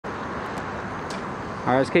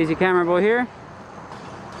Alright, it's Casey Camera Boy here.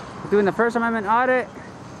 We're doing the First Amendment audit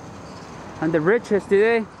on the richest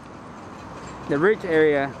today. The rich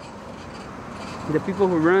area. The people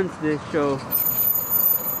who runs this show.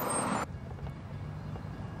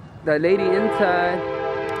 The lady inside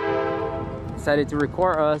decided to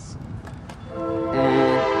record us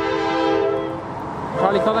and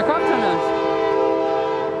probably call the cops on us.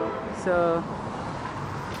 So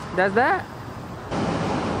that's that.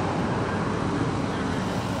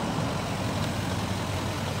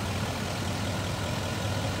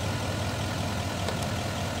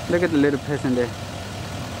 Look at the little peasant there.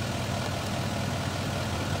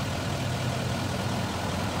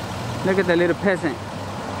 Look at the little peasant.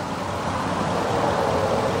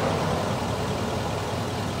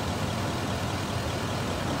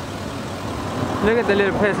 Look at the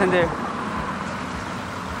little peasant there.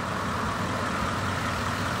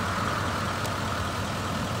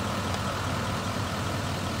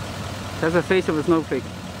 That's the face of a snowflake.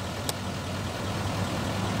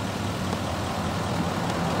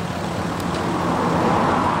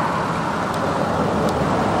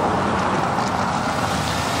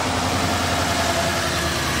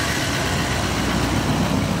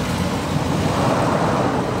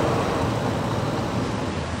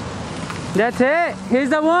 That's it. Here's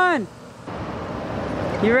the one.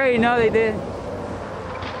 You already know they did.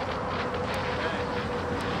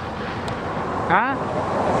 Huh?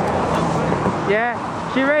 Yeah.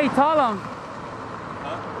 She already told them.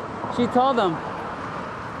 Huh? She told them.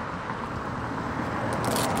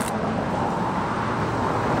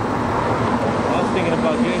 I was thinking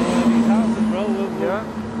about getting one of these houses, bro. Yeah.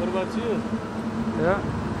 What about you? Yeah.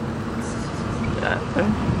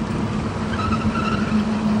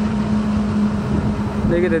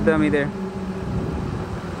 Look at the dummy there.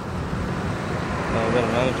 Oh, we got a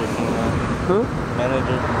manager coming out. Who?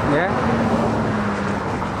 Manager. Yeah?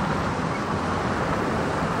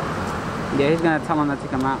 Yeah, he's gonna tell him not to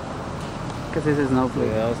come out. Because this is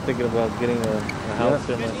Snowflakes. Yeah, I was thinking about getting a house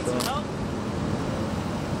there myself.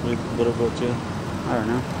 What about you? I don't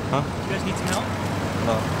know. Huh? You guys need some help?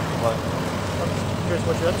 No. What? Here's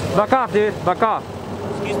what you're up to. Back off, dude. Back off.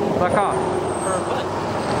 Excuse me. Back off. For what?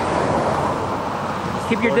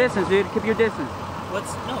 Keep your distance, dude. Keep your distance.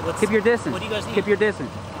 What's Keep your distance. What do you guys need? Keep your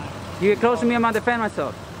distance. You get close to me, I'm gonna defend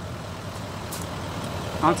myself.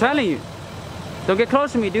 I'm telling you. Don't get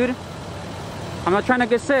close to me, dude. I'm not trying to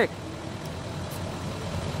get sick.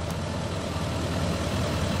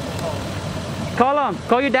 Call him.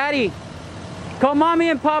 Call your daddy. Call mommy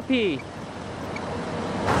and papi. Is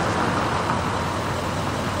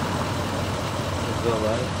that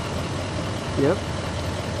right? Yep.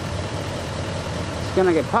 It's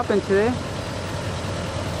gonna get popping today.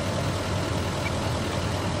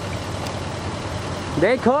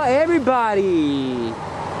 They call everybody.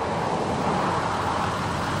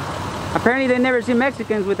 Apparently they never see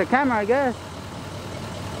Mexicans with a camera, I guess.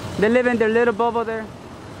 They live in their little bubble there.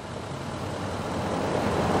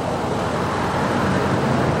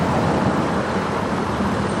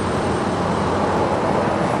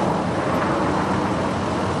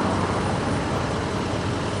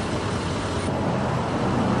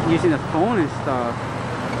 Using the phone and stuff.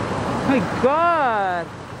 Oh my God!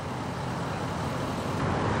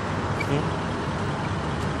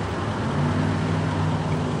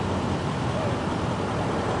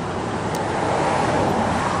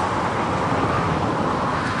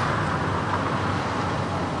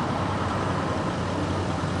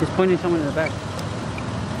 He's pointing someone in the back.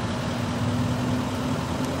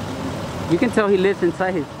 You can tell he lives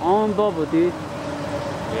inside his own bubble, dude.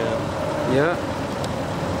 Yeah. Yeah.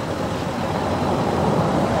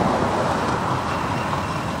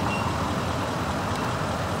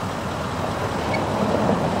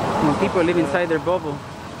 When people live inside their bubble.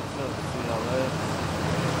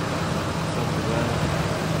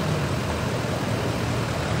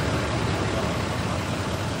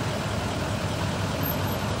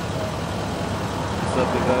 What's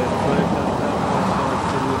up, you guys? Clear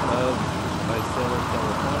City of Visalia,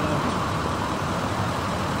 California.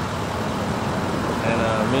 And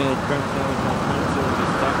me and Craig were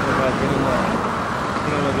just talking about getting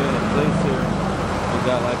a place here. We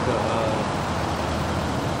got like a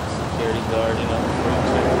security guard, you know,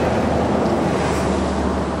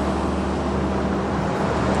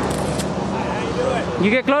 for You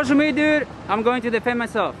get close to me, dude, I'm going to defend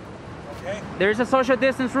myself. Okay. There's a social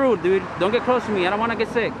distance rule, dude. Don't get close to me. I don't want to get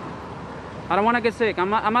sick. I don't want to get sick.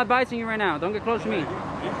 I'm advising you right now. Don't get close to me. He's 10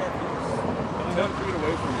 feet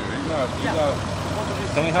away from you. He's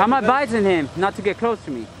not. I'm advising him not to get close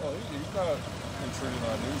to me. Oh, he's not intruding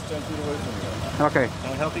on you. He's 10 feet away from you. Okay.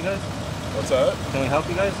 Can we help you guys? What's that? Can we help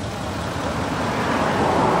you guys?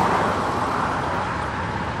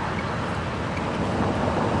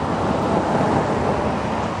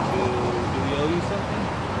 Do we owe you something?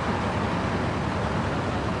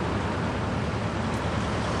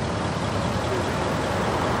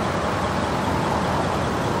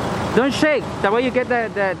 Don't shake. That way you get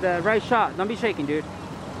the right shot. Don't be shaking, dude.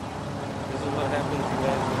 This is what happens, you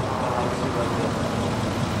guys.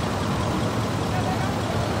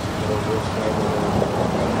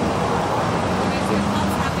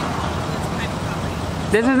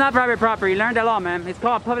 This is not private property. Learn the law, man. It's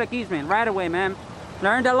called public easement. Right away, man.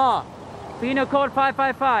 Learn the law. Penal Code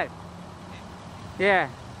 555. Yeah.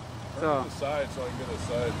 So. The side so I can get a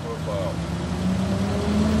side profile.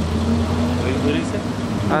 What did he say?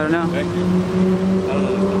 I don't know. Thank you. I don't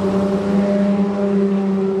know.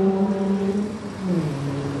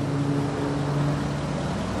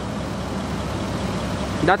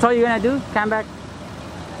 That's all you're gonna do? Come back?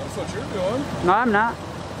 That's what you're doing. No, I'm not.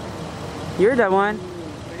 You're the one.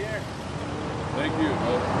 Thank you.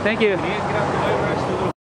 Thank you. Can you guys get out the way? We're actually a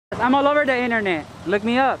little... I'm all over the internet. Look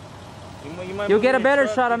me up. You might You'll move get a your better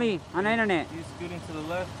truck. shot of me on the internet. You scooting to the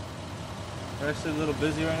left. We're actually a little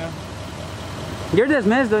busy right now. You're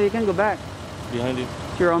dismissed though. You can go back. Behind you.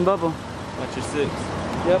 It's your own bubble. That's your 6.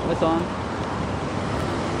 Yep, it's on.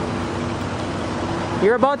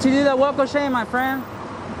 You're about to do that walk of shame, my friend.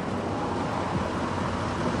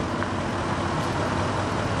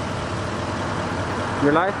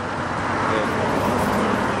 Your life? Yeah.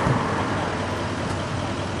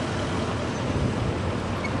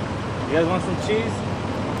 You guys want some cheese?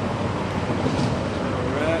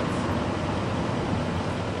 Alright.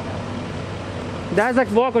 That's like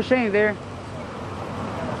walk of shame there.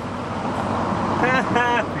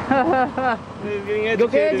 Go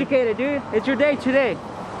get educated, dude. It's your day today.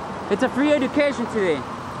 It's a free education today.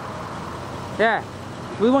 Yeah.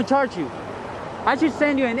 We won't charge you. I should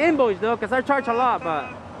send you an invoice though, because I charge a lot, but...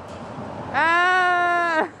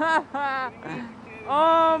 Ah!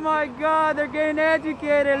 Oh my God, they're getting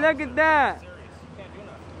educated. Look at that.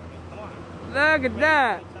 Look at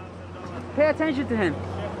that. Pay attention to him.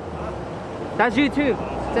 That's you too.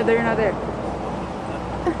 Said that you're not there.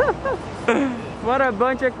 What a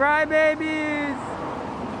bunch of crybabies.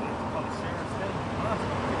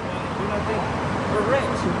 We're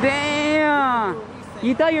rich. Damn.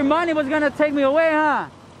 You thought your money was gonna take me away, huh?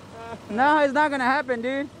 No, it's not gonna happen,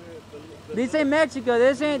 dude. This ain't Mexico.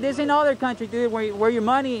 This ain't other country, dude. Where your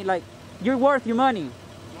money, like, you're worth your money.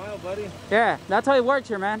 Smile, buddy. Yeah, that's how it works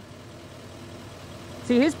here, man.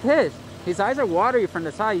 See, he's pissed. His eyes are watery from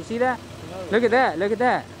the side. You see that? Look at that. Look at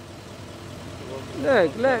that.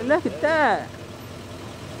 Look at that.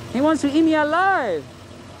 He wants to eat me alive.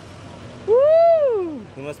 Woo!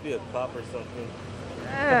 He must be a cop or something.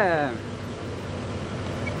 Yeah.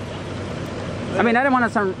 I mean, I didn't want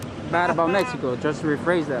to sound bad about Mexico, just to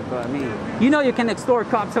rephrase that, but I mean, you know you can extort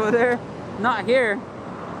cops over there. Not here.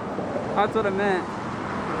 That's what I meant.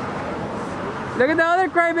 Look at the other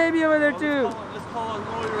crybaby over there too. Let's call a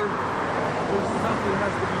lawyer. There's something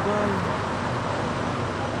has to be done.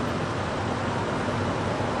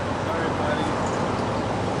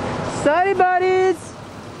 Sorry, buddies.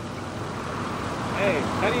 Hey,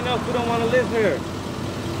 how do you know if we don't want to live here?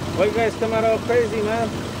 Why you guys come out all crazy, man?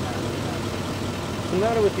 What's the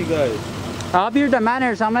matter with you guys? I hope you're the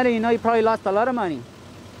manners. I'm letting you know you probably lost a lot of money.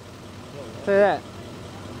 Say that.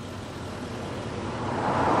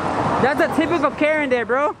 That's a typical Karen there,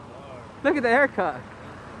 bro. Look at the haircut.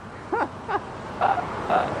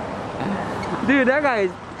 Dude, that guy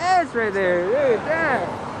is ass right there. Look at that.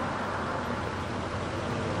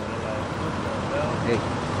 Hey.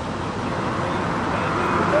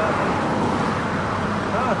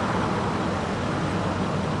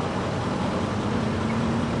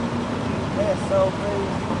 That's so crazy.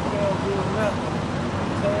 You can't do nothing.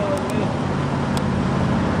 Telling me.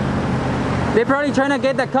 They're probably trying to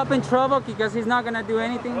get the cop in trouble because he's not gonna do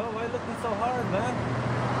anything. Bro, why you looking so hard, man?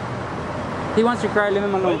 He wants to cry, leave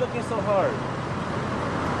him Why you alone. looking so hard?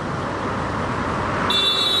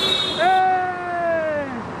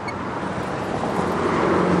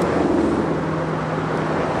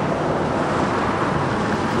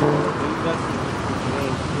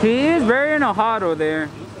 He is very in a huddle there.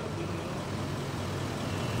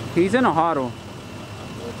 He's in a huddle.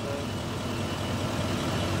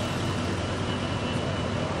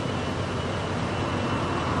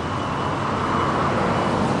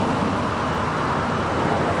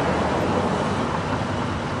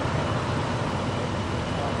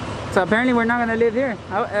 So apparently we're not gonna live here.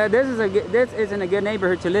 This isn't a good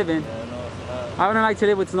neighborhood to live in. Yeah, no, it's not. I wouldn't like to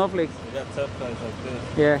live with snowflakes. We got tough guys like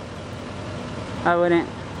this. Yeah. I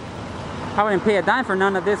wouldn't pay a dime for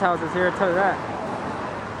none of these houses here, I'll tell you that.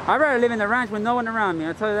 I'd rather live in the ranch with no one around me,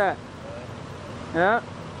 I'll tell you that. Yeah.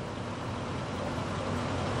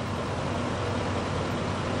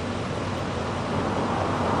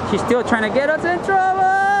 She's still trying to get us in trouble.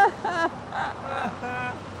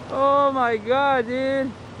 Oh my god,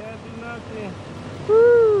 dude. Can't do nothing.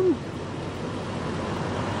 Woo.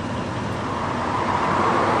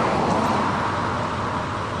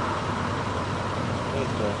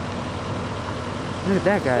 Look at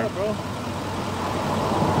that guy. What's up, bro?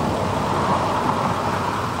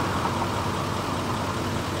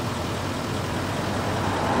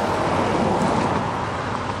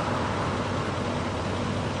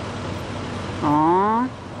 Aww.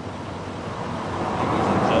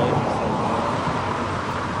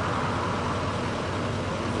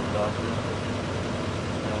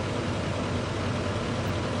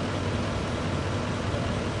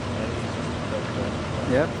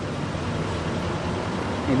 Yep.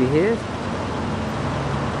 Maybe his.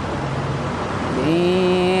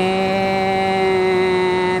 Damn,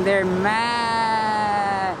 they're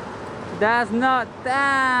mad. That's not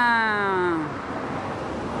down.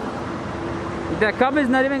 The cop is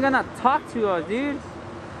not even gonna talk to us, dude.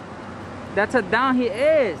 That's how down he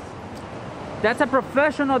is. That's a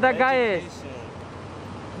professional that guy is.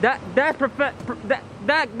 That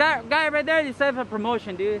guy right there deserves a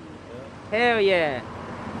promotion, dude. Yeah. Hell yeah.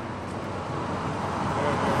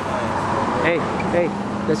 Hey,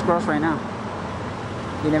 let's cross right now.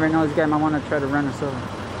 You never know, this guy might want to try to run us over.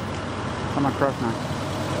 Come across now.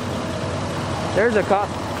 There's a cop.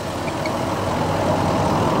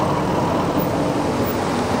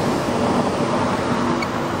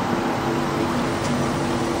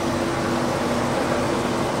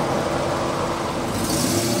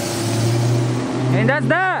 And that's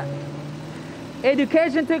that.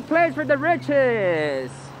 Education took place for the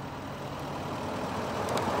riches.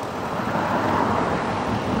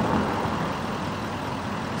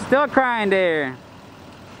 Still crying there.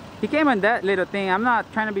 He came on that little thing. I'm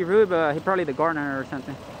not trying to be rude, but he's probably the gardener or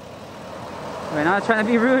something. We're not trying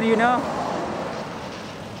to be rude, you know.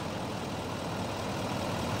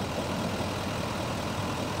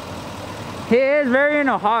 He is very in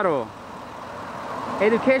a huddle.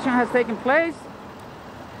 Education has taken place.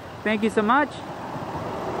 Thank you so much.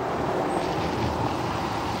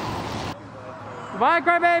 Bye,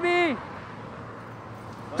 crybaby.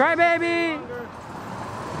 Crybaby.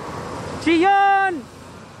 Chillon.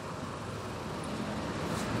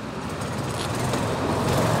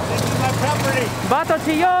 This is my property. Vato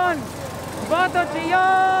chillon. Vato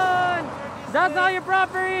chillon. That's not your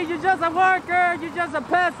property. You're just a worker. You're just a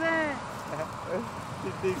peasant. He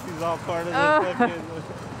thinks he's all part of the fucking...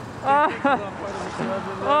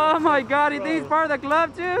 Oh my god, he thinks he's part of the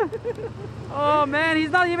club too? Oh man,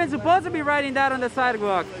 he's not even supposed to be riding that on the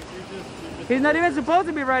sidewalk. He's not even supposed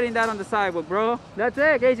to be riding that on the sidewalk, bro. That's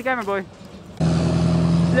it, Casey camera boy.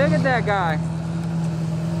 Look at that guy.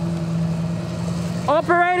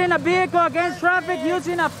 Operating a vehicle against traffic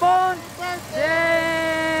using a phone.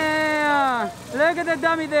 Damn! Look at the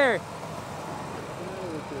dummy there.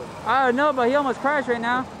 I don't know, but he almost crashed right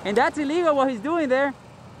now. And that's illegal what he's doing there.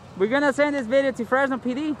 We're gonna send this video to Fresno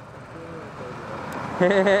PD.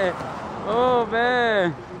 Oh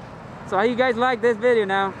man. So how you guys like this video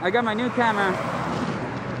now? I got my new camera.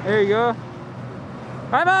 There you go.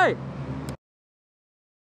 Bye bye.